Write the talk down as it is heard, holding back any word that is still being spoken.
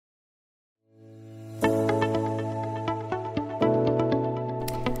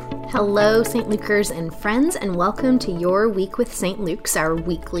Hello, St. Lukers and friends, and welcome to Your Week with St. Luke's, our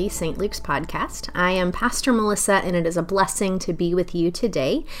weekly St. Luke's podcast. I am Pastor Melissa, and it is a blessing to be with you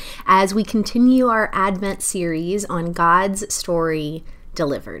today as we continue our Advent series on God's story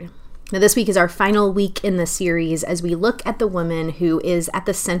delivered. Now, this week is our final week in the series as we look at the woman who is at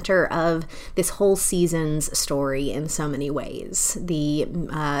the center of this whole season's story in so many ways,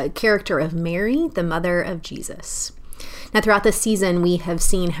 the character of Mary, the mother of Jesus. Now, throughout the season, we have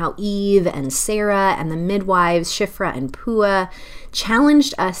seen how Eve and Sarah and the midwives, Shiphrah and Puah,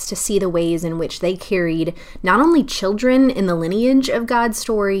 challenged us to see the ways in which they carried not only children in the lineage of God's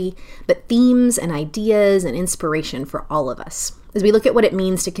story, but themes and ideas and inspiration for all of us, as we look at what it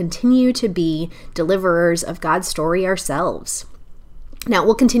means to continue to be deliverers of God's story ourselves. Now,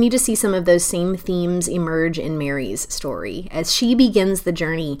 we'll continue to see some of those same themes emerge in Mary's story as she begins the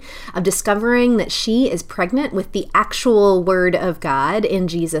journey of discovering that she is pregnant with the actual Word of God in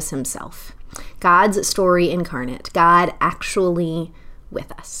Jesus himself. God's story incarnate, God actually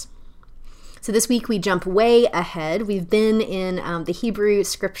with us. So this week we jump way ahead. We've been in the Hebrew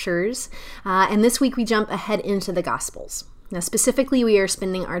scriptures, and this week we jump ahead into the Gospels. Now, specifically, we are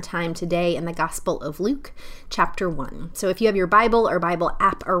spending our time today in the Gospel of Luke, chapter 1. So if you have your Bible or Bible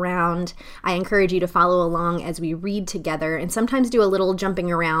app around, I encourage you to follow along as we read together and sometimes do a little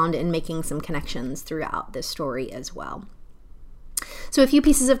jumping around and making some connections throughout this story as well. So a few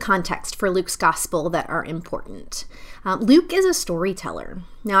pieces of context for Luke's gospel that are important. Luke is a storyteller.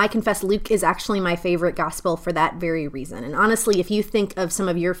 Now, I confess Luke is actually my favorite gospel for that very reason. And honestly, if you think of some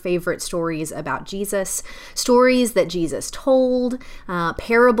of your favorite stories about Jesus, stories that Jesus told,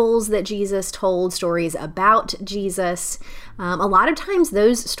 parables that Jesus told, stories about Jesus, a lot of times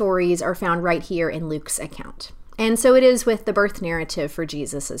those stories are found right here in Luke's account. And so it is with the birth narrative for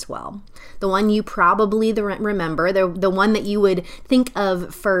Jesus as well. The one you probably remember, the one that you would think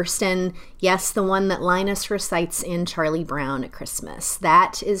of first, and yes, the one that Linus recites in Charlie Brown at Christmas.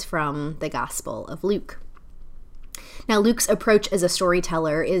 That is from the Gospel of Luke. Now, Luke's approach as a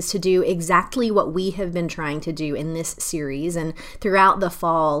storyteller is to do exactly what we have been trying to do in this series and throughout the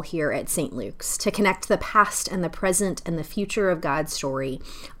fall here at St. Luke's, to connect the past and the present and the future of God's story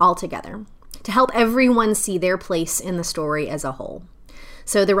all together, to help everyone see their place in the story as a whole.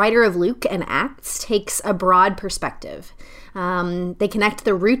 So the writer of Luke and Acts takes a broad perspective. They connect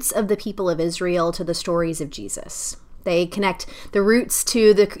the roots of the people of Israel to the stories of Jesus. They connect the roots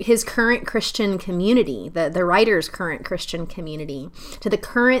to his current Christian community, the writer's current Christian community, to the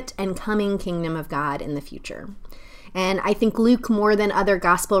current and coming kingdom of God in the future. And I think Luke, more than other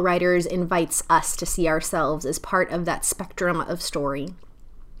gospel writers, invites us to see ourselves as part of that spectrum of story.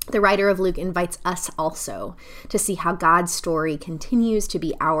 The writer of Luke invites us also to see how God's story continues to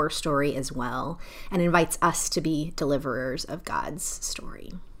be our story as well, and invites us to be deliverers of God's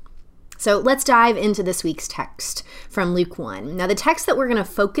story. So let's dive into this week's text from Luke 1. Now, the text that we're going to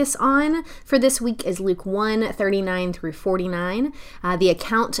focus on for this week is Luke 1, 39 through 49, the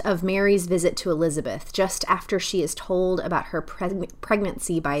account of Mary's visit to Elizabeth just after she is told about her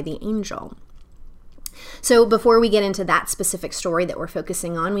pregnancy by the angel. So before we get into that specific story that we're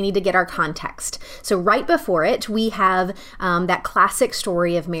focusing on, we need to get our context. So right before it, we have that classic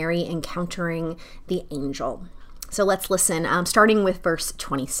story of Mary encountering the angel. So let's listen, starting with verse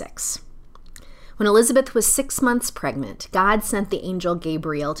 26. When Elizabeth was 6 months pregnant, God sent the angel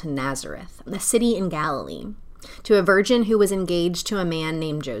Gabriel to Nazareth, a city in Galilee, to a virgin who was engaged to a man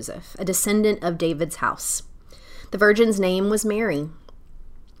named Joseph, a descendant of David's house. The virgin's name was Mary.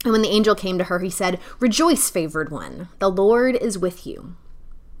 And when the angel came to her, he said, "Rejoice, favored one, the Lord is with you."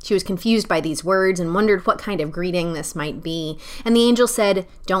 She was confused by these words and wondered what kind of greeting this might be. And the angel said,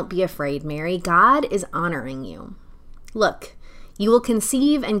 "Don't be afraid, Mary. God is honoring you. Look, you will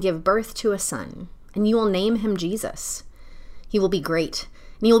conceive and give birth to a son, and you will name him Jesus. He will be great,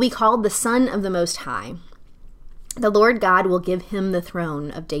 and he will be called the Son of the Most High. The Lord God will give him the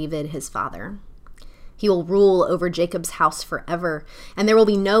throne of David his father. He will rule over Jacob's house forever, and there will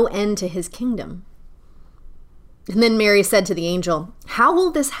be no end to his kingdom." And then Mary said to the angel, "How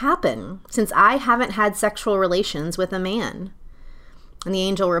will this happen, since I haven't had sexual relations with a man?" And the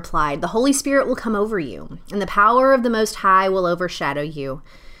angel replied, "The Holy Spirit will come over you, and the power of the Most High will overshadow you.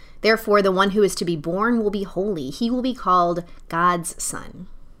 Therefore, the one who is to be born will be holy. He will be called God's Son.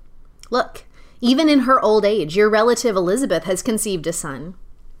 Look, even in her old age, your relative Elizabeth has conceived a son.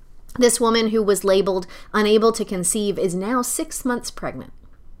 This woman who was labeled unable to conceive is now 6 months pregnant.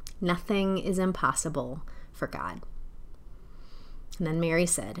 Nothing is impossible for God." And then Mary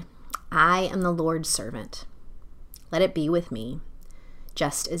said, "I am the Lord's servant. Let it be with me,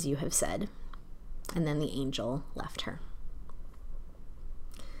 just as you have said." And then the angel left her.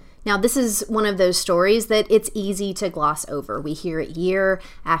 Now, this is one of those stories that it's easy to gloss over. We hear it year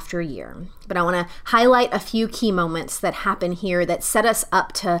after year. But I want to highlight a few key moments that happen here that set us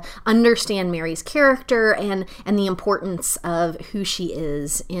up to understand Mary's character and the importance of who she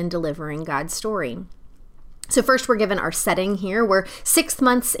is in delivering God's story. So first, we're given our setting here. We're 6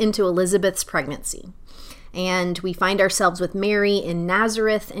 months into Elizabeth's pregnancy. And we find ourselves with Mary in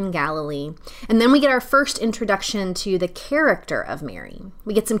Nazareth in Galilee. And then we get our first introduction to the character of Mary.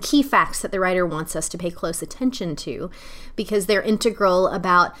 We get some key facts that the writer wants us to pay close attention to because they're integral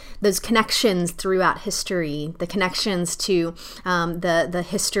about those connections throughout history, the connections to the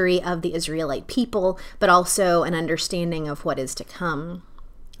history of the Israelite people, but also an understanding of what is to come.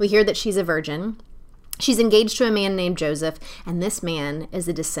 We hear that she's a virgin. She's engaged to a man named Joseph, and this man is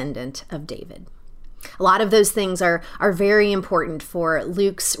a descendant of David. A lot of those things are very important for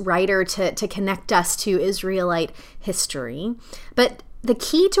Luke's writer to connect us to Israelite history. But the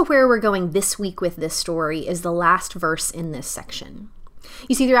key to where we're going this week with this story is the last verse in this section.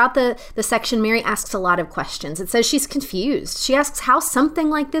 You see, throughout the section, Mary asks a lot of questions. It says she's confused. She asks how something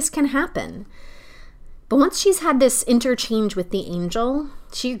like this can happen. But once she's had this interchange with the angel,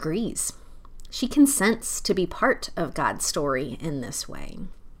 she agrees. She consents to be part of God's story in this way.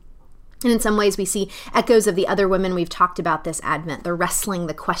 And in some ways, we see echoes of the other women we've talked about this Advent, the wrestling,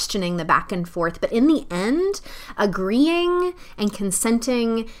 the questioning, the back and forth. But in the end, agreeing and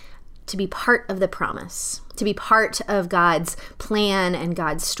consenting to be part of the promise, to be part of God's plan and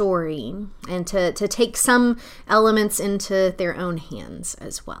God's story, and to take some elements into their own hands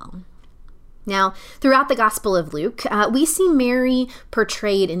as well. Now, throughout the Gospel of Luke, we see Mary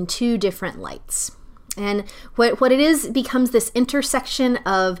portrayed in two different lights. And what it is becomes this intersection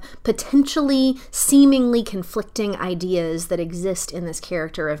of potentially seemingly conflicting ideas that exist in this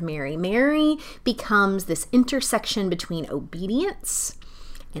character of Mary. Mary becomes this intersection between obedience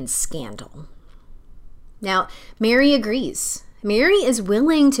and scandal. Now, Mary agrees. Mary is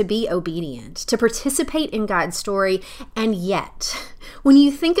willing to be obedient, to participate in God's story, and yet, when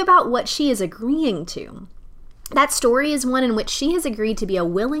you think about what she is agreeing to, that story is one in which she has agreed to be a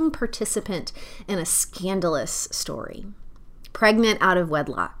willing participant in a scandalous story, pregnant out of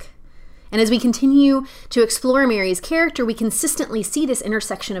wedlock. And as we continue to explore Mary's character, we consistently see this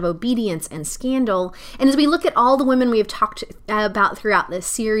intersection of obedience and scandal. And as we look at all the women we have talked about throughout this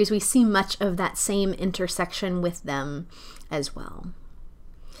series, we see much of that same intersection with them as well.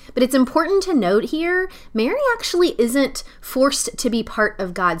 But it's important to note here, Mary actually isn't forced to be part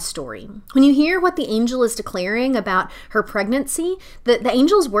of God's story. When you hear what the angel is declaring about her pregnancy, the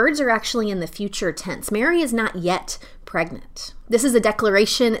angel's words are actually in the future tense. Mary is not yet pregnant. This is a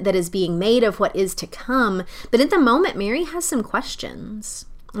declaration that is being made of what is to come, but at the moment, Mary has some questions.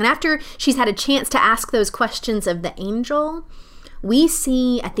 And after she's had a chance to ask those questions of the angel, we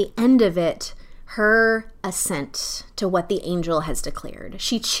see at the end of it her assent to what the angel has declared.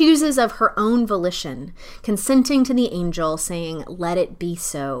 She chooses of her own volition, consenting to the angel, saying, "Let it be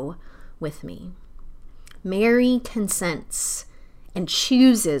so with me." Mary consents and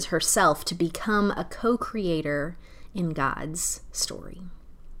chooses herself to become a co-creator in God's story.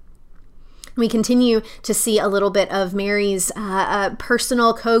 We continue to see a little bit of Mary's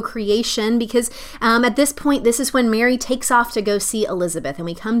personal co-creation because at this point, this is when Mary takes off to go see Elizabeth. And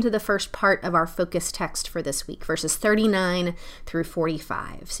we come to the first part of our focus text for this week, verses 39 through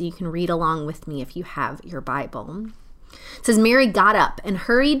 45. So you can read along with me if you have your Bible. It says, Mary got up and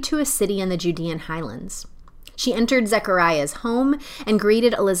hurried to a city in the Judean highlands. She entered Zechariah's home and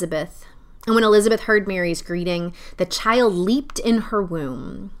greeted Elizabeth. And when Elizabeth heard Mary's greeting, the child leaped in her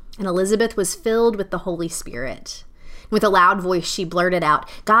womb. And Elizabeth was filled with the Holy Spirit. With a loud voice, she blurted out,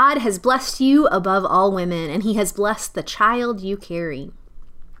 "God has blessed you above all women, and he has blessed the child you carry.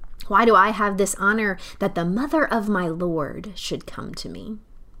 Why do I have this honor that the mother of my Lord should come to me?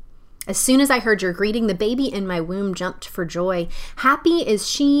 As soon as I heard your greeting, the baby in my womb jumped for joy. Happy is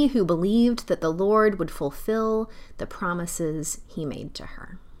she who believed that the Lord would fulfill the promises he made to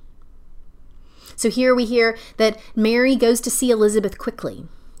her." So here we hear that Mary goes to see Elizabeth quickly.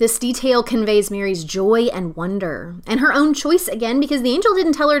 This detail conveys Mary's joy and wonder, and her own choice again, because the angel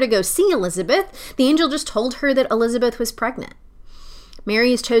didn't tell her to go see Elizabeth. The angel just told her that Elizabeth was pregnant.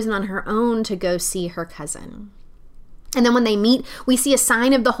 Mary is chosen on her own to go see her cousin. And then when they meet, we see a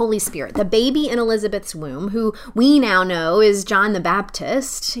sign of the Holy Spirit. The baby in Elizabeth's womb, who we now know is John the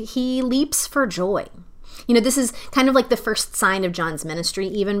Baptist, he leaps for joy. You know, this is kind of like the first sign of John's ministry,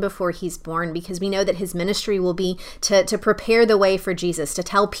 even before he's born, because we know that his ministry will be to prepare the way for Jesus, to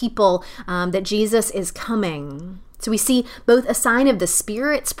tell people that Jesus is coming. So we see both a sign of the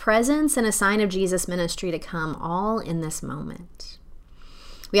Spirit's presence and a sign of Jesus' ministry to come, all in this moment.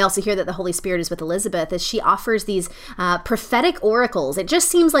 We also hear that the Holy Spirit is with Elizabeth as she offers these prophetic oracles. It just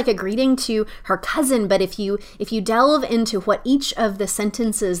seems like a greeting to her cousin, but if you delve into what each of the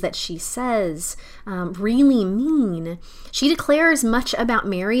sentences that she says really mean, she declares much about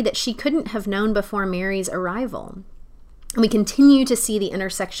Mary that she couldn't have known before Mary's arrival. And we continue to see the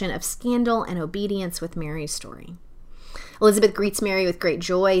intersection of scandal and obedience with Mary's story. Elizabeth greets Mary with great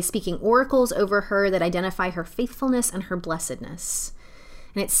joy, speaking oracles over her that identify her faithfulness and her blessedness.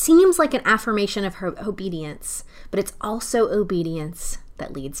 And it seems like an affirmation of her obedience, but it's also obedience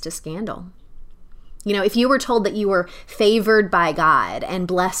that leads to scandal. You know, if you were told that you were favored by God and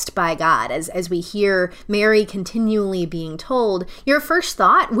blessed by God, as we hear Mary continually being told, your first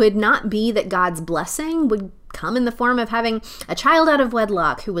thought would not be that God's blessing would come in the form of having a child out of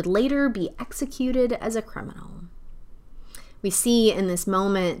wedlock who would later be executed as a criminal. We see in this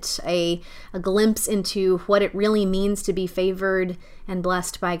moment a glimpse into what it really means to be favored and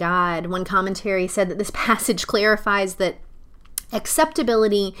blessed by God. One commentary said that this passage clarifies that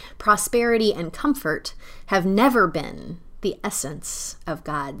acceptability, prosperity, and comfort have never been the essence of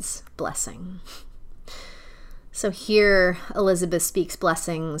God's blessing. So here Elizabeth speaks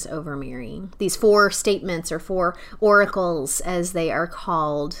blessings over Mary. These 4 statements, or 4 oracles as they are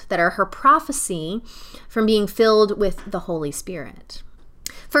called, that are her prophecy from being filled with the Holy Spirit.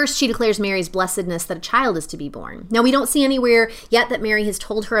 First, she declares Mary's blessedness that a child is to be born. Now, we don't see anywhere yet that Mary has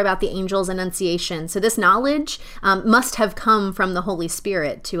told her about the angel's annunciation, so this knowledge must have come from the Holy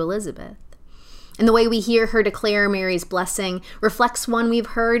Spirit to Elizabeth. And the way we hear her declare Mary's blessing reflects one we've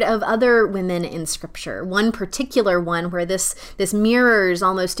heard of other women in Scripture. One particular one where this mirrors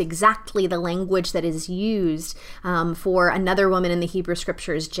almost exactly the language that is used for another woman in the Hebrew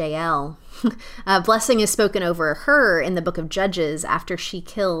Scriptures, Jael. Blessing is spoken over her in the book of Judges after she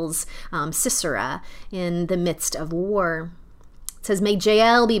kills Sisera in the midst of war. It says, "May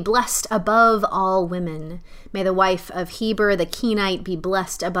Jael be blessed above all women. May the wife of Heber the Kenite be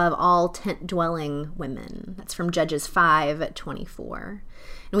blessed above all tent-dwelling women." That's from Judges 5:24.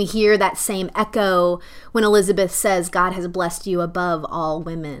 And we hear that same echo when Elizabeth says, "God has blessed you above all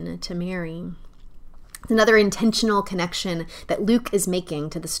women," to Mary. It's another intentional connection that Luke is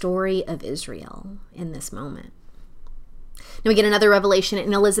making to the story of Israel in this moment. Now we get another revelation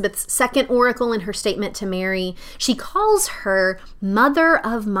in Elizabeth's second oracle in her statement to Mary. She calls her Mother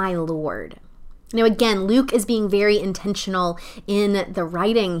of my Lord. Now again, Luke is being very intentional in the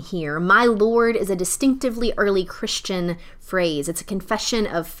writing here. My Lord is a distinctively early Christian phrase. It's a confession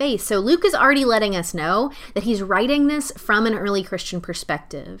of faith. So Luke is already letting us know that he's writing this from an early Christian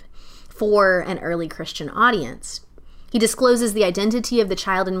perspective for an early Christian audience. He discloses the identity of the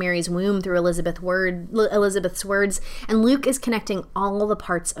child in Mary's womb through Elizabeth's words, and Luke is connecting all the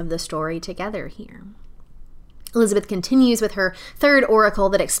parts of the story together here. Elizabeth continues with her third oracle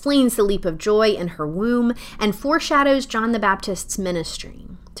that explains the leap of joy in her womb and foreshadows John the Baptist's ministry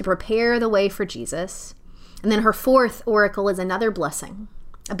to prepare the way for Jesus. And then her fourth oracle is another blessing,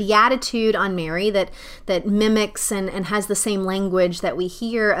 a beatitude on Mary that mimics and has the same language that we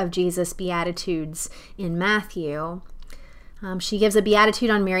hear of Jesus' beatitudes in Matthew. She gives a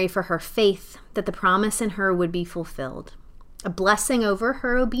beatitude on Mary for her faith that the promise in her would be fulfilled, a blessing over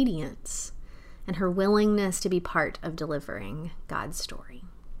her obedience and her willingness to be part of delivering God's story.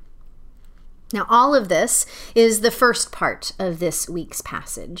 Now, all of this is the first part of this week's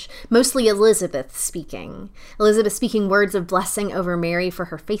passage, mostly Elizabeth speaking words of blessing over Mary for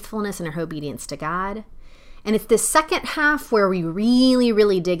her faithfulness and her obedience to God. And it's this second half where we really,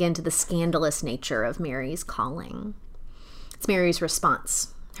 really dig into the scandalous nature of Mary's calling. It's Mary's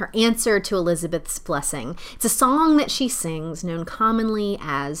response, her answer to Elizabeth's blessing. It's a song that she sings, known commonly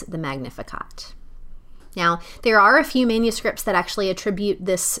as the Magnificat. Now, there are a few manuscripts that actually attribute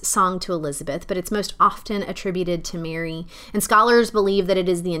this song to Elizabeth, but it's most often attributed to Mary, and scholars believe that it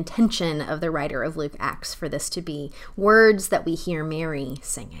is the intention of the writer of Luke Acts for this to be words that we hear Mary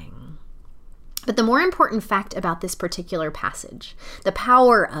singing. But the more important fact about this particular passage, the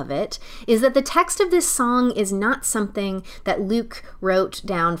power of it, is that the text of this song is not something that Luke wrote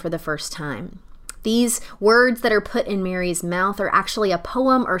down for the first time. These words that are put in Mary's mouth are actually a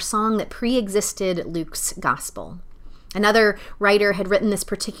poem or song that pre-existed Luke's gospel. Another writer had written this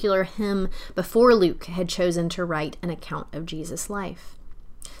particular hymn before Luke had chosen to write an account of Jesus' life.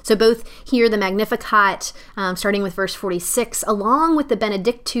 So both here the Magnificat, starting with verse 46, along with the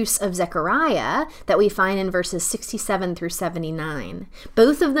Benedictus of Zechariah that we find in verses 67 through 79.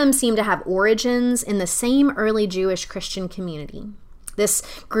 Both of them seem to have origins in the same early Jewish Christian community. This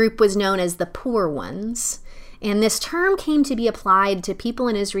group was known as the Poor Ones, and this term came to be applied to people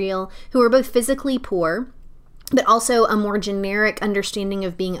in Israel who were both physically poor but also a more generic understanding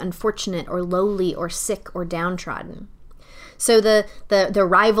of being unfortunate or lowly or sick or downtrodden. So the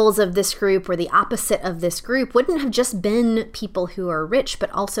rivals of this group, or the opposite of this group, wouldn't have just been people who are rich, but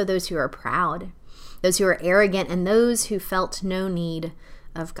also those who are proud, those who are arrogant, and those who felt no need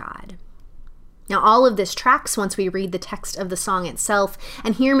of God. Now, all of this tracks once we read the text of the song itself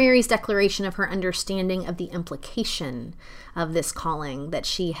and hear Mary's declaration of her understanding of the implication of this calling that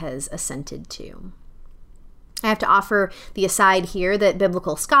she has assented to. I have to offer the aside here that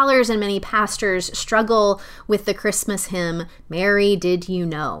biblical scholars and many pastors struggle with the Christmas hymn, "Mary, Did You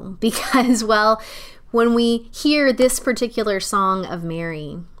Know?" Because, well, when we hear this particular song of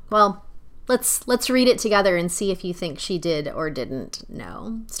Mary, well, let's read it together and see if you think she did or didn't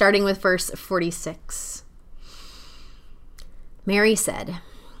know. Starting with verse 46. Mary said,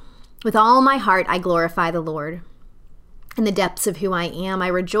 "With all my heart I glorify the Lord. In the depths of who I am, I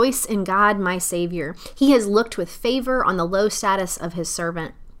rejoice in God, my Savior. He has looked with favor on the low status of his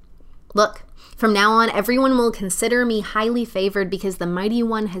servant. Look, from now on, everyone will consider me highly favored because the Mighty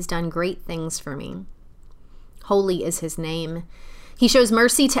One has done great things for me. Holy is his name. He shows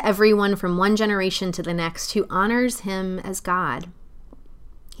mercy to everyone from one generation to the next who honors him as God.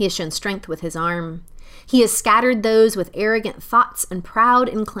 He has shown strength with his arm. He has scattered those with arrogant thoughts and proud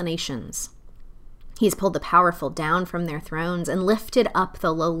inclinations. He has pulled the powerful down from their thrones and lifted up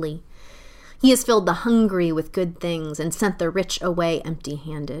the lowly. He has filled the hungry with good things and sent the rich away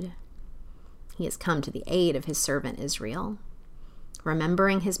empty-handed. He has come to the aid of his servant Israel,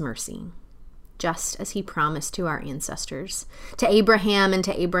 remembering his mercy, just as he promised to our ancestors, to Abraham and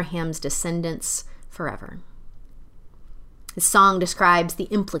to Abraham's descendants forever." This song describes the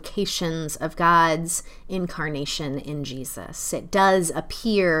implications of God's incarnation in Jesus. It does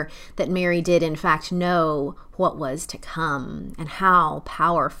appear that Mary did, in fact, know what was to come and how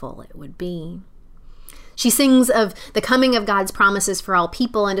powerful it would be. She sings of the coming of God's promises for all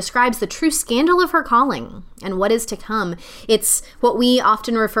people and describes the true scandal of her calling and what is to come. It's what we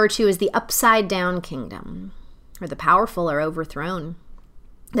often refer to as the upside-down kingdom, where the powerful are overthrown.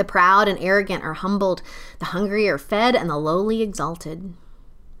 The proud and arrogant are humbled, the hungry are fed, and the lowly exalted.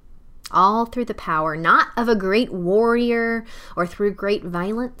 All through the power, not of a great warrior or through great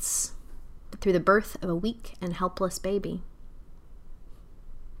violence, but through the birth of a weak and helpless baby.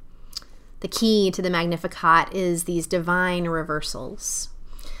 The key to the Magnificat is these divine reversals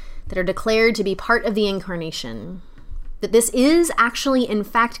that are declared to be part of the incarnation. That this is actually, in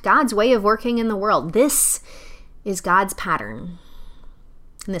fact, God's way of working in the world. This is God's pattern.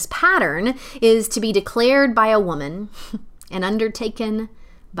 And this pattern is to be declared by a woman and undertaken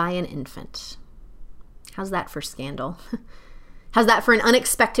by an infant. How's that for scandal? How's that for an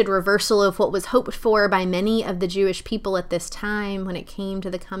unexpected reversal of what was hoped for by many of the Jewish people at this time when it came to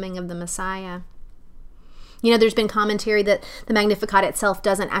the coming of the Messiah? You know, there's been commentary that the Magnificat itself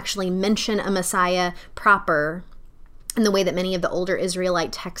doesn't actually mention a Messiah proper in the way that many of the older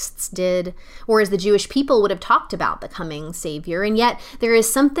Israelite texts did, or as the Jewish people would have talked about the coming Savior. And yet there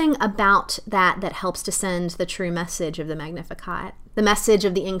is something about that that helps to send the true message of the Magnificat, the message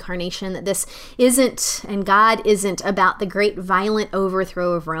of the incarnation, that this isn't, and God isn't, about the great violent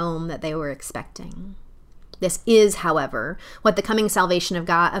overthrow of Rome that they were expecting. This is, however, what the coming salvation of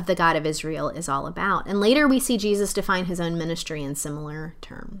the God of Israel is all about. And later we see Jesus define his own ministry in similar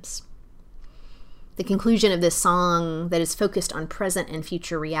terms. The conclusion of this song that is focused on present and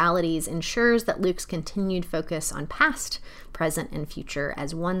future realities ensures that Luke's continued focus on past, present, and future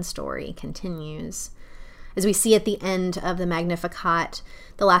as one story continues. As we see at the end of the Magnificat,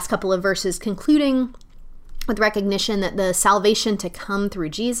 the last couple of verses concluding with recognition that the salvation to come through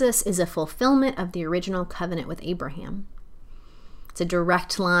Jesus is a fulfillment of the original covenant with Abraham. It's a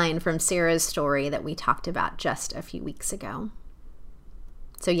direct line from Sarah's story that we talked about just a few weeks ago.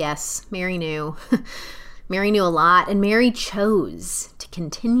 So yes, Mary knew. Mary knew a lot, and Mary chose to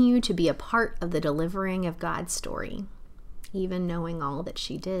continue to be a part of the delivering of God's story, even knowing all that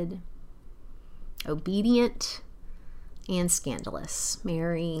she did. Obedient and scandalous,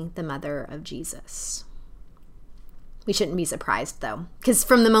 Mary, the mother of Jesus. We shouldn't be surprised, though, because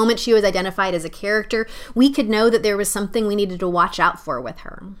from the moment she was identified as a character, we could know that there was something we needed to watch out for with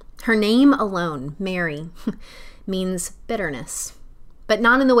her. Her name alone, Mary, means bitterness. But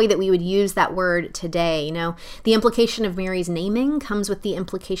not in the way that we would use that word today. You know, the implication of Mary's naming comes with the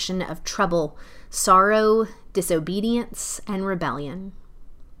implication of trouble, sorrow, disobedience, and rebellion.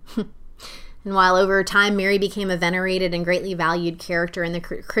 And while over time Mary became a venerated and greatly valued character in the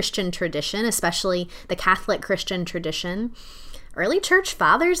Christian tradition, especially the Catholic Christian tradition, early church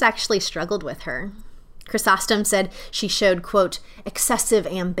fathers actually struggled with her. Chrysostom said she showed, quote, excessive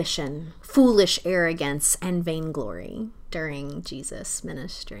ambition, foolish arrogance, and vainglory during Jesus'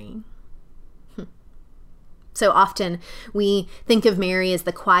 ministry. So often we think of Mary as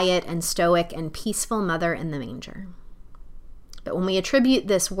the quiet and stoic and peaceful mother in the manger. But when we attribute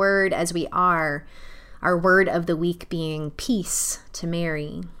this word as we are, our word of the week being peace to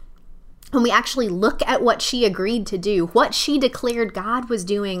Mary, when we actually look at what she agreed to do, what she declared God was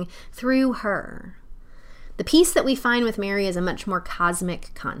doing through her, the peace that we find with Mary is a much more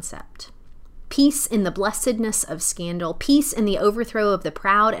cosmic concept. Peace in the blessedness of scandal, peace in the overthrow of the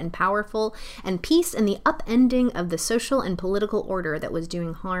proud and powerful, and peace in the upending of the social and political order that was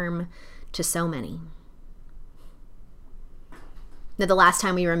doing harm to so many. Now, the last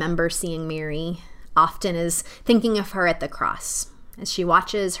time we remember seeing Mary often is thinking of her at the cross as she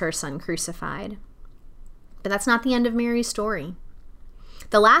watches her son crucified. But that's not the end of Mary's story.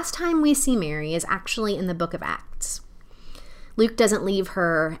 The last time we see Mary is actually in the book of Acts. Luke doesn't leave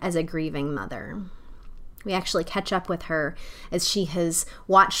her as a grieving mother. We actually catch up with her as she has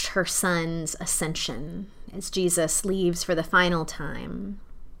watched her son's ascension, as Jesus leaves for the final time.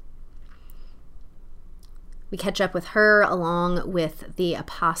 We catch up with her along with the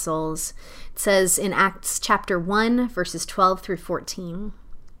apostles. It says in Acts chapter 1, verses 12 through 14,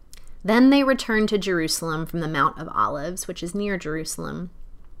 "Then they returned to Jerusalem from the Mount of Olives, which is near Jerusalem,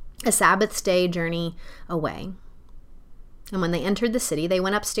 a Sabbath's day journey away. And when they entered the city, they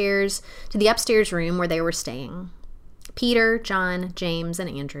went upstairs to the upstairs room where they were staying. Peter, John, James, and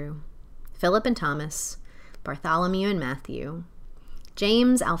Andrew, Philip and Thomas, Bartholomew and Matthew,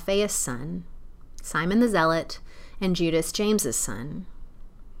 James, Alphaeus' son, Simon the Zealot, and Judas, James's son.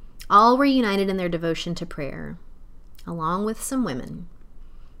 All were united in their devotion to prayer, along with some women,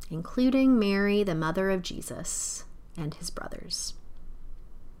 including Mary, the mother of Jesus, and his brothers."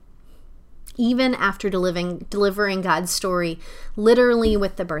 Even after delivering God's story literally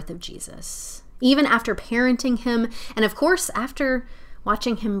with the birth of Jesus, even after parenting him, and of course after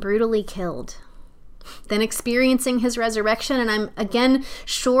watching him brutally killed, then experiencing his resurrection, and I'm again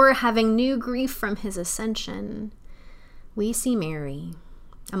sure having new grief from his ascension, we see Mary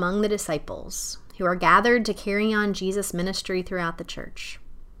among the disciples who are gathered to carry on Jesus' ministry throughout the church.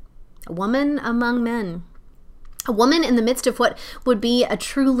 A woman among men. A woman in the midst of what would be a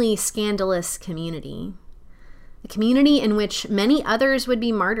truly scandalous community. A community in which many others would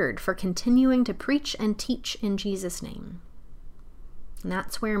be martyred for continuing to preach and teach in Jesus' name. And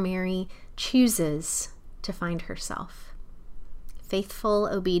that's where Mary chooses to find herself. Faithful,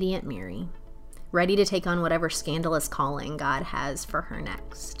 obedient Mary, ready to take on whatever scandalous calling God has for her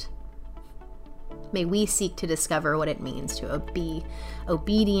next. May we seek to discover what it means to be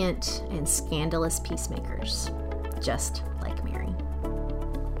obedient and scandalous peacemakers, just like Mary.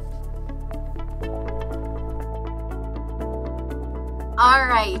 All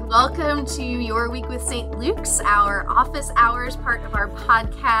right, welcome to Your Week with St. Luke's, our office hours part of our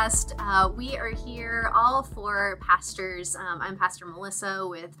podcast. We are here all four pastors. I'm Pastor Melissa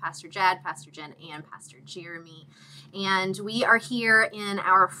with Pastor Jad, Pastor Jen, and Pastor Jeremy. And we are here in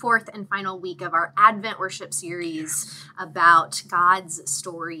our fourth and final week of our Advent worship series about God's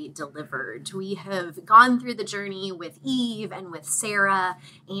story delivered. We have gone through the journey with Eve and with Sarah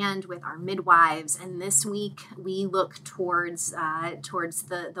and with our midwives. And this week we look towards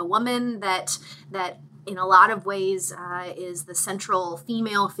the woman that in a lot of ways is the central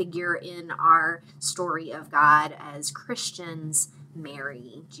female figure in our story of God as Christians,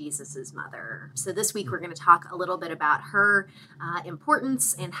 Mary, Jesus's mother. So this week we're going to talk a little bit about her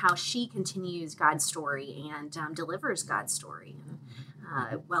importance and how she continues God's story and delivers God's story.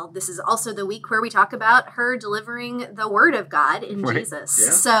 This is also the week where we talk about her delivering the word of God in Jesus.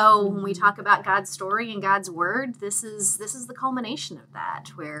 Yeah. So when we talk about God's story and God's word, this is the culmination of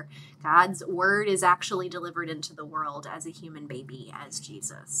that, where God's word is actually delivered into the world as a human baby, as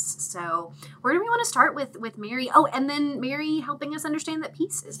Jesus. So where do we want to start with Mary? Oh, and then Mary helping us understand that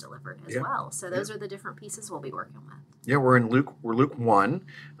peace is delivered as well. So those are the different pieces we'll be working with. Yeah, we're in Luke. We're Luke 1,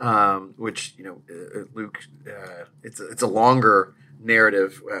 which Luke. It's a longer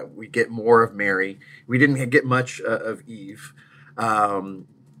narrative. We get more of Mary. We didn't get much of Eve,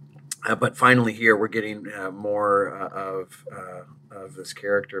 but finally here we're getting more of this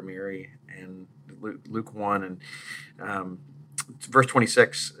character, Mary, and Luke 1, and verse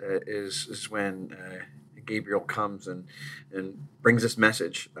 26 is when Gabriel comes and brings this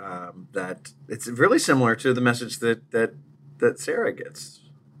message that it's really similar to the message that Sarah gets,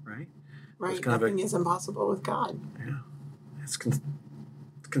 right? Right. Nothing is impossible with God. Yeah. It's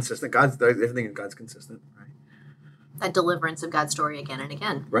consistent. Everything in God's consistent, right? That deliverance of God's story again and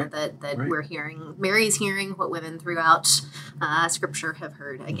again. Right. That Right. we're hearing. Mary's hearing what women throughout Scripture have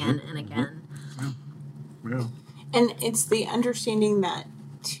heard again and again. Yeah. And it's the understanding that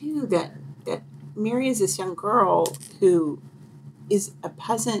too that Mary is this young girl who is a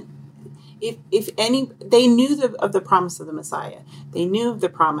peasant. If any, they knew of the promise of the Messiah. They knew of the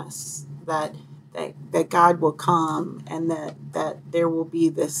promise that God will come and that there will be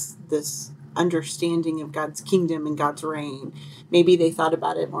this understanding of God's kingdom and God's reign. Maybe they thought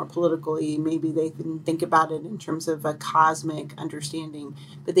about it more politically. Maybe they didn't think about it in terms of a cosmic understanding.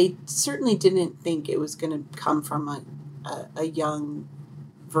 But they certainly didn't think it was going to come from a young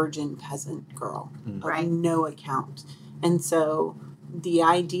virgin peasant girl of no account. And so the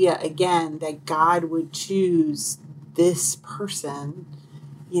idea, again, that God would choose this person,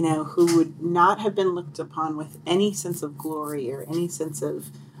 who would not have been looked upon with any sense of glory or any sense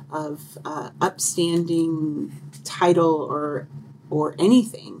of upstanding title or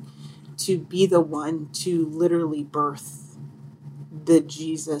anything, to be the one to literally birth the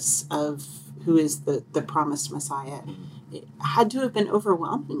Jesus who is the promised Messiah. It had to have been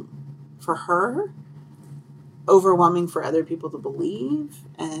overwhelming for her, overwhelming for other people to believe,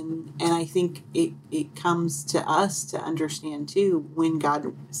 and I think it comes to us to understand too, when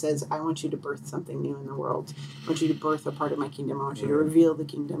God says, I want you to birth something new in the world, I want you to birth a part of my kingdom, I want you to reveal the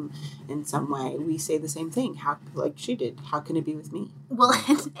kingdom in some way. We say the same thing, like she did, how can it be with me? Well,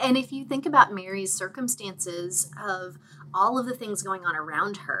 and if you think about Mary's circumstances of all of the things going on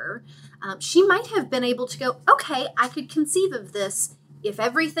around her, she might have been able to go, okay, I could conceive of this if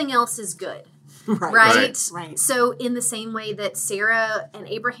everything else is good. Right. So in the same way that Sarah and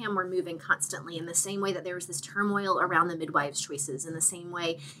Abraham were moving constantly, in the same way that there was this turmoil around the midwives' choices, in the same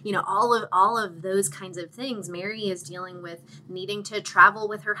way, all of those kinds of things, Mary is dealing with needing to travel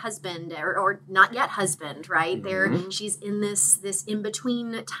with her husband or not yet husband, right? Mm-hmm. She's in this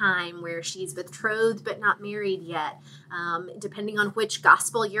in-between time where she's betrothed but not married yet. Depending on which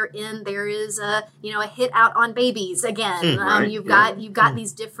gospel you're in, there is a hit out on babies again. You've got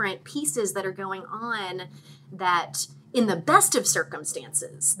these different pieces that are going on that in the best of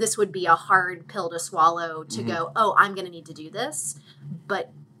circumstances, this would be a hard pill to swallow to go, oh, I'm going to need to do this,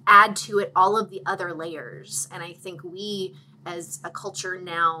 but add to it all of the other layers. And I think we as a culture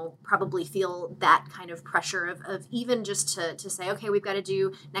now probably feel that kind of pressure of even just to say, okay, we've got to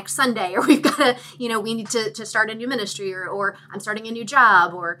do next Sunday, or we've got to, we need to start a new ministry, or I'm starting a new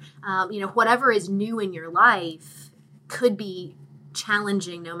job, or, whatever is new in your life could be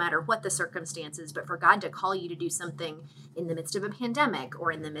challenging no matter what the circumstances. But for God to call you to do something in the midst of a pandemic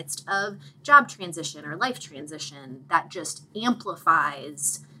or in the midst of job transition or life transition, that just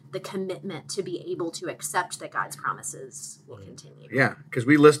amplifies the commitment to be able to accept that God's promises will continue. Yeah, because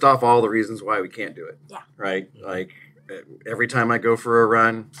we list off all the reasons why we can't do it. Yeah. Right? Like every time I go for a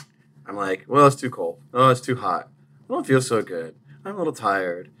run, I'm like, well, it's too cold. Oh, it's too hot. I don't feel so good. I'm a little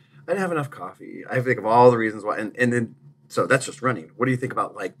tired. I didn't have enough coffee. I think of all the reasons why. And then, so that's just running. What do you think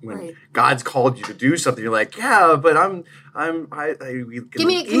about like when God's called you to do something? You're like, yeah, but we give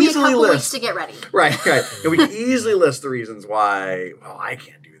me a couple weeks to get ready. Right. And we can easily list the reasons why. Well, I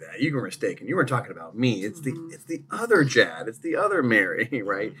can't do that. You were mistaken. You weren't talking about me. It's the other Jad. It's the other Mary.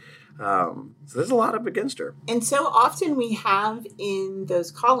 Right. So there's a lot up against her. And so often we have in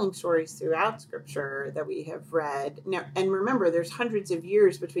those calling stories throughout Scripture that we have read. Now, and remember, there's hundreds of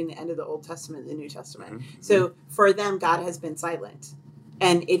years between the end of the Old Testament and the New Testament. Mm-hmm. So for them, God has been silent.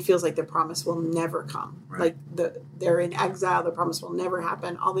 And it feels like the promise will never come. Right. Like they're in exile, the promise will never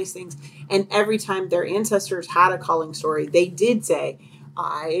happen, all these things. And every time their ancestors had a calling story, they did say,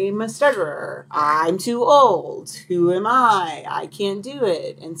 I'm a stutterer. I'm too old. Who am I? I can't do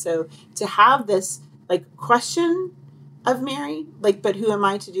it. And so to have this question of Mary, but who am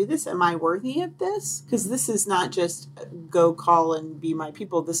I to do this? Am I worthy of this? Because this is not just go call and be my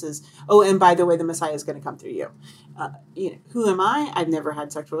people. This is, and by the way, the Messiah is going to come through you. Who am I? I've never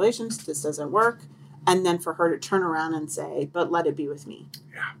had sexual relations. This doesn't work. And then for her to turn around and say, but let it be with me.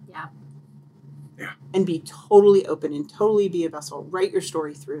 Yeah. And be totally open and totally be a vessel. Write your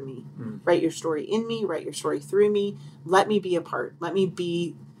story through me. Write your story in me. Write your story through me. Let me be a part. Let me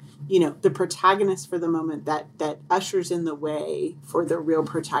be, the protagonist for the moment that ushers in the way for the real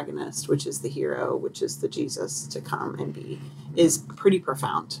protagonist, which is the hero, which is the Jesus to come and be, is pretty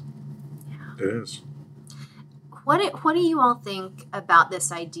profound. It is. What do you all think about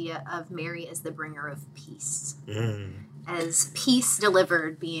this idea of Mary as the bringer of peace? As peace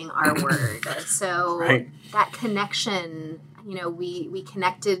delivered being our word. So that connection, we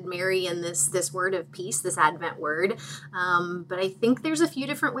connected Mary in this word of peace, this Advent word. But I think there's a few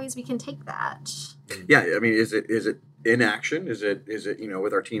different ways we can take that. Yeah, I mean, is it inaction? Is it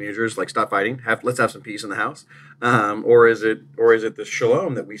with our teenagers, like, stop fighting, let's have some peace in the house, or is it the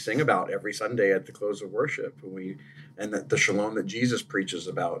shalom that we sing about every Sunday at the close of worship, and that the shalom that Jesus preaches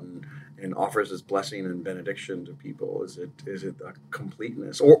about and offers his blessing and benediction to people? Is it a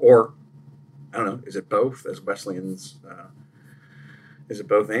completeness, or I don't know, is it both, as Wesleyans? Is it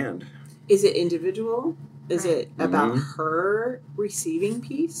both and? Is it individual? Is it about her receiving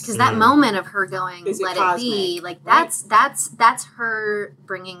peace? Because that moment of her going, let it be, like, that's her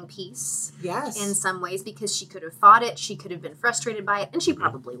bringing peace. Yes. In some ways, because she could have fought it, she could have been frustrated by it, and she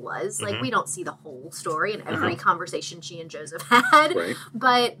probably was. Like, we don't see the whole story in every conversation she and Joseph had. Right.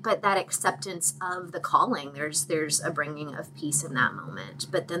 But that acceptance of the calling, there's a bringing of peace in that moment.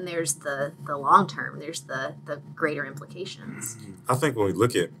 But then there's the long term. There's the greater implications. I think when we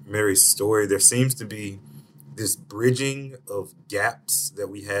look at Mary's story, there seems to be this bridging of gaps that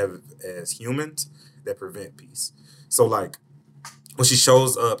we have as humans that prevent peace. So, like, when she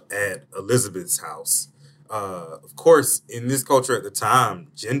shows up at Elizabeth's house, of course, in this culture at the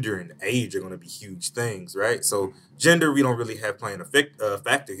time, gender and age are going to be huge things, right? So gender, we don't really have playing a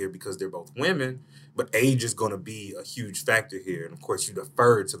factor here because they're both women, but age is going to be a huge factor here. And, of course, you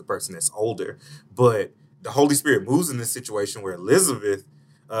defer to the person that's older. But the Holy Spirit moves in this situation where Elizabeth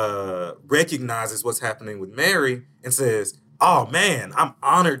recognizes what's happening with Mary and says, oh, man, I'm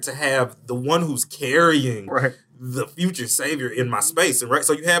honored to have the one who's carrying the future Savior in my space. And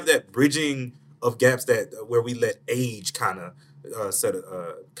so you have that bridging of gaps where we let age kind of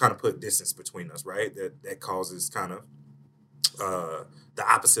put distance between us, right? That causes kind of the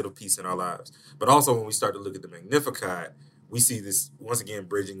opposite of peace in our lives. But also when we start to look at the Magnificat, we see this, once again,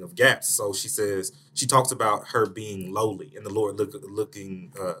 bridging of gaps. So she talks about her being lowly and the Lord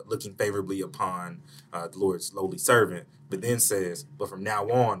looking favorably upon the Lord's lowly servant, but then says, but from now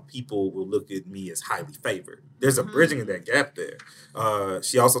on, people will look at me as highly favored. There's a bridging of that gap there.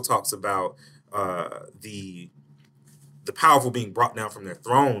 She also talks about the powerful being brought down from their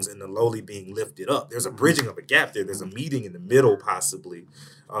thrones and the lowly being lifted up. There's a bridging of a gap there. There's a meeting in the middle, possibly,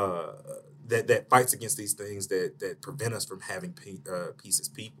 that fights against these things that prevent us from having peace as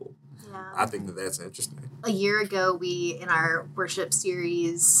people. Yeah. I think that's interesting. A year ago, we, in our worship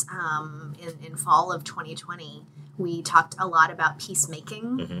series in fall of 2020, we talked a lot about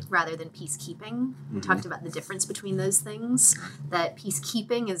peacemaking rather than peacekeeping. We talked about the difference between those things, that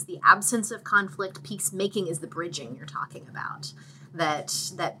peacekeeping is the absence of conflict, peacemaking is the bridging you're talking about.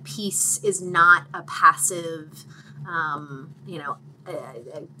 That peace is not a passive, a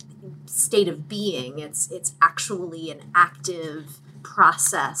state of being. It's actually an active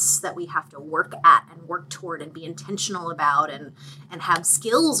process that we have to work at and work toward and be intentional about and have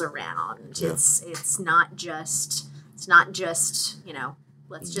skills around. Yeah. It's not just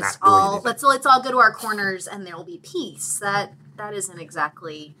let's all go to our corners and there'll be peace. That isn't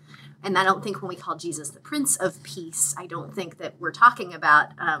exactly. And I don't think when we call Jesus the Prince of Peace, I don't think that we're talking about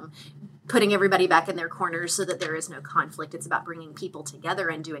putting everybody back in their corners so that there is no conflict. It's about bringing people together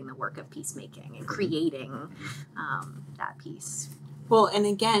and doing the work of peacemaking and creating that peace. Well, and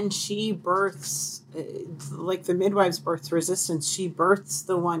again, she births, like the midwives births resistance, she births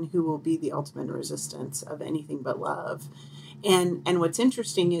the one who will be the ultimate resistance of anything but love. And what's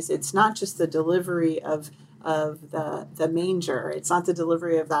interesting is it's not just the delivery of the manger. It's not the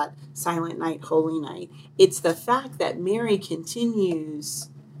delivery of that silent night, holy night. It's the fact that Mary continues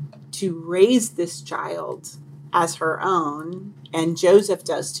to raise this child as her own, and Joseph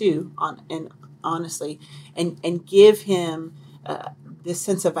does too, honestly, and give him this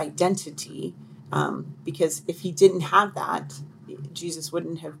sense of identity, because if he didn't have that, Jesus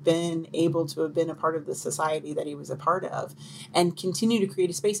wouldn't have been able to have been a part of the society that he was a part of, and continue to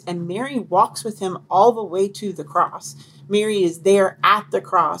create a space. And Mary walks with him all the way to the cross. Mary is there at the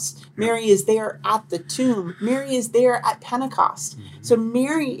cross. Mary is there at the tomb. Mary is there at Pentecost. So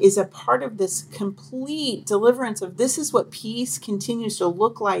Mary is a part of this complete deliverance of this is what peace continues to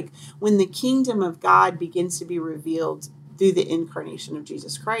look like when the kingdom of God begins to be revealed through the incarnation of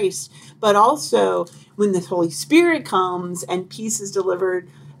Jesus Christ, but also when the Holy Spirit comes and peace is delivered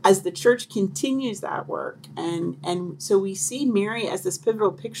as the church continues that work. And so we see Mary as this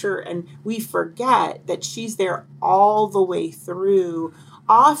pivotal picture, and we forget that she's there all the way through,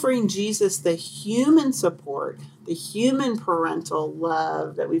 offering Jesus the human support, the human parental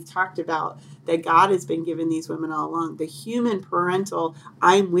love that we've talked about, that God has been giving these women all along, the human parental,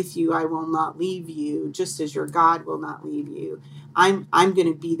 I'm with you, I will not leave you, just as your God will not leave you. I'm going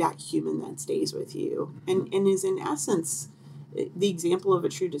to be that human that stays with you. And is in essence the example of a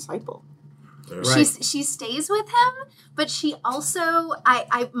true disciple. Right. She stays with him, but she also,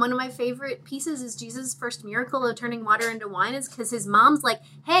 I one of my favorite pieces is Jesus' first miracle of turning water into wine is because his mom's like,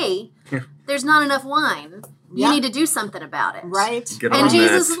 hey, there's not enough wine. You need to do something about it. Right. And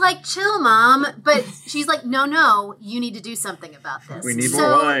Jesus is like, chill, Mom. But she's like, no, you need to do something about this. We need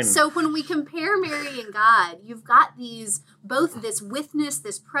more wine. So when we compare Mary and God, you've got both this witness,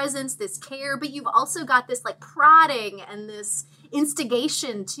 this presence, this care, but you've also got this like prodding and this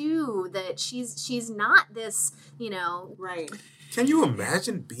instigation too, that she's not this, Right. Can you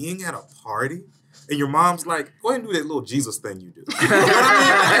imagine being at a party and your mom's like, go ahead and do that little Jesus thing you do. Go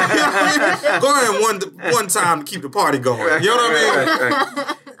ahead one time to keep the party going. You know what I mean?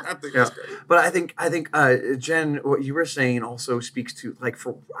 Right. I think that's great. But I think Jen, what you were saying also speaks to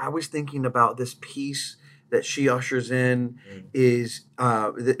I was thinking about this peace that she ushers in is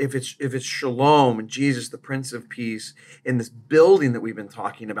if it's Shalom and Jesus, the Prince of Peace, in this building that we've been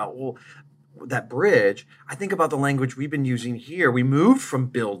talking about. Well, that bridge, I think about the language we've been using here. We moved from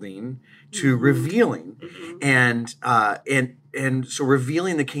building to revealing, and so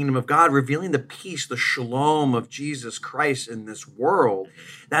revealing the kingdom of God, revealing the peace, the Shalom of Jesus Christ in this world.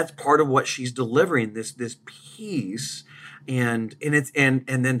 That's part of what she's delivering. This peace. And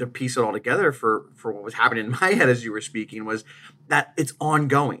then to piece it all together for what was happening in my head as you were speaking was that it's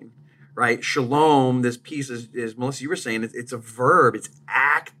ongoing, right? Shalom, this peace is Melissa, you were saying, it's a verb, it's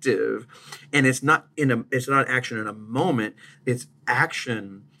active, and it's not action in a moment, it's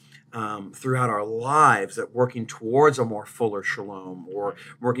action throughout our lives, that working towards a more fuller shalom, or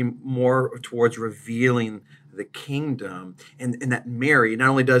working more towards revealing the kingdom, and that Mary not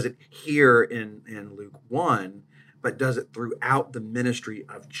only does it here in Luke 1, but does it throughout the ministry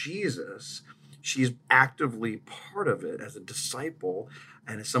of Jesus. She's actively part of it as a disciple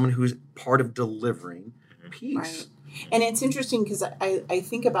and as someone who's part of delivering peace. Right. And it's interesting because I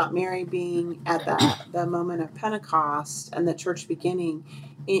think about Mary being at the moment of Pentecost and the church beginning.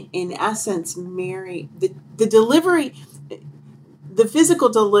 In essence, Mary, the delivery, the physical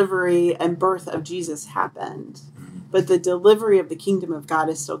delivery and birth of Jesus happened, but the delivery of the kingdom of God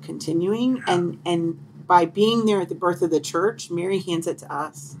is still continuing. And by being there at the birth of the church, Mary hands it to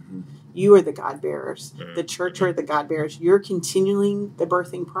us. You are the God bearers. The church are the God bearers. You're continuing the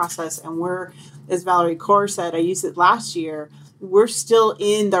birthing process. And we're, as Valerie Kaur said, I used it last year, we're still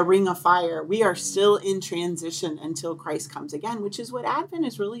in the ring of fire. We are still in transition until Christ comes again, which is what Advent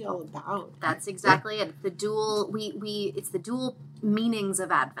is really all about. That's exactly it. The dual, it's the dual meanings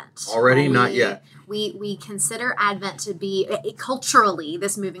of Advent. Already, not yet. We consider Advent to be culturally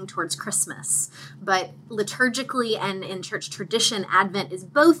this moving towards Christmas, but liturgically and in church tradition, Advent is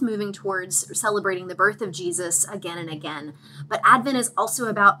both moving towards celebrating the birth of Jesus again and again. But Advent is also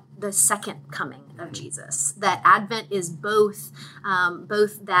about the second coming of Jesus. That Advent is both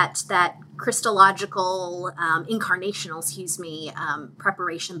that Christological, incarnational,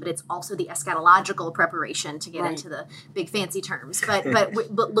 preparation, but it's also the eschatological preparation, to get into the big fancy terms. But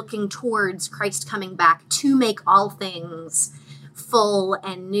looking towards Christ coming back to make all things full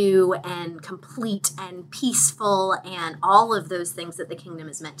and new and complete and peaceful and all of those things that the kingdom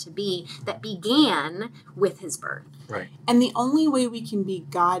is meant to be, that began with his birth. Right. And the only way we can be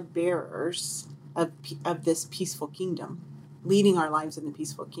God bearers of this peaceful kingdom, leading our lives in the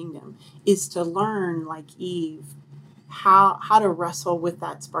peaceful kingdom, is to learn, like Eve, how to wrestle with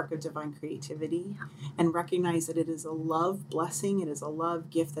that spark of divine creativity and recognize that it is a love blessing, it is a love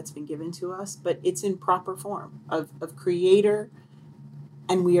gift that's been given to us, but it's in proper form of creator,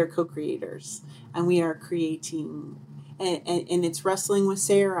 and we are co-creators, and we are creating, and it's wrestling with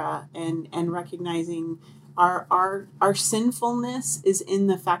Sarah and recognizing our sinfulness is in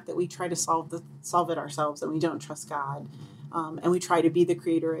the fact that we try to solve it ourselves, and we don't trust God. And we try to be the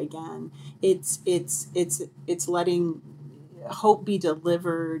creator again. It's letting hope be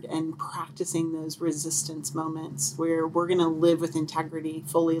delivered and practicing those resistance moments where we're going to live with integrity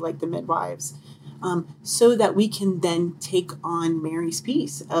fully, like the midwives, so that we can then take on Mary's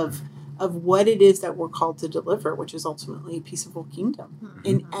peace of what it is that we're called to deliver, which is ultimately a peaceable kingdom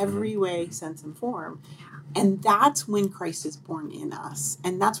in every way, sense, and form. And that's when Christ is born in us.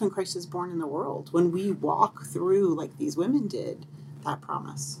 And that's when Christ is born in the world. When we walk through, like these women did, that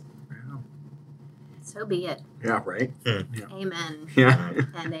promise. Yeah. So be it. Yeah, right? Yeah. Amen. Yeah.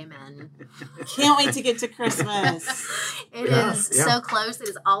 And amen. Can't wait to get to Christmas. It is so close. It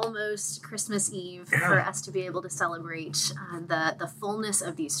is almost Christmas Eve for us to be able to celebrate the fullness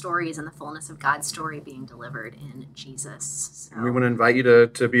of these stories and the fullness of God's story being delivered in Jesus. So. And we want to invite you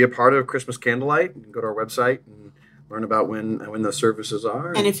to be a part of Christmas Candlelight. You can go to our website and learn about when those services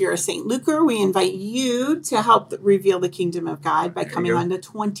are. And if you're a St. Luker, we invite you to help reveal the kingdom of God by coming on the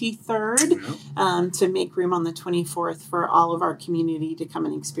 23rd to make room on the 24th for all of our community to come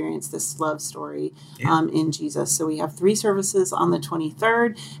and experience this love story in Jesus. So we have 3 services on the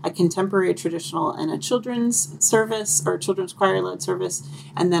 23rd, a contemporary, traditional, and a children's service or children's choir-led service.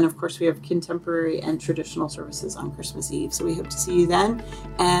 And then, of course, we have contemporary and traditional services on Christmas Eve. So we hope to see you then.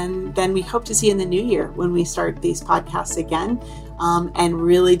 And then we hope to see you in the new year when we start these podcasts again and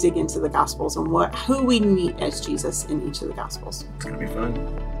really dig into the Gospels and who we meet as Jesus in each of the Gospels. It's going to be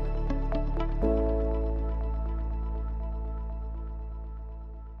fun.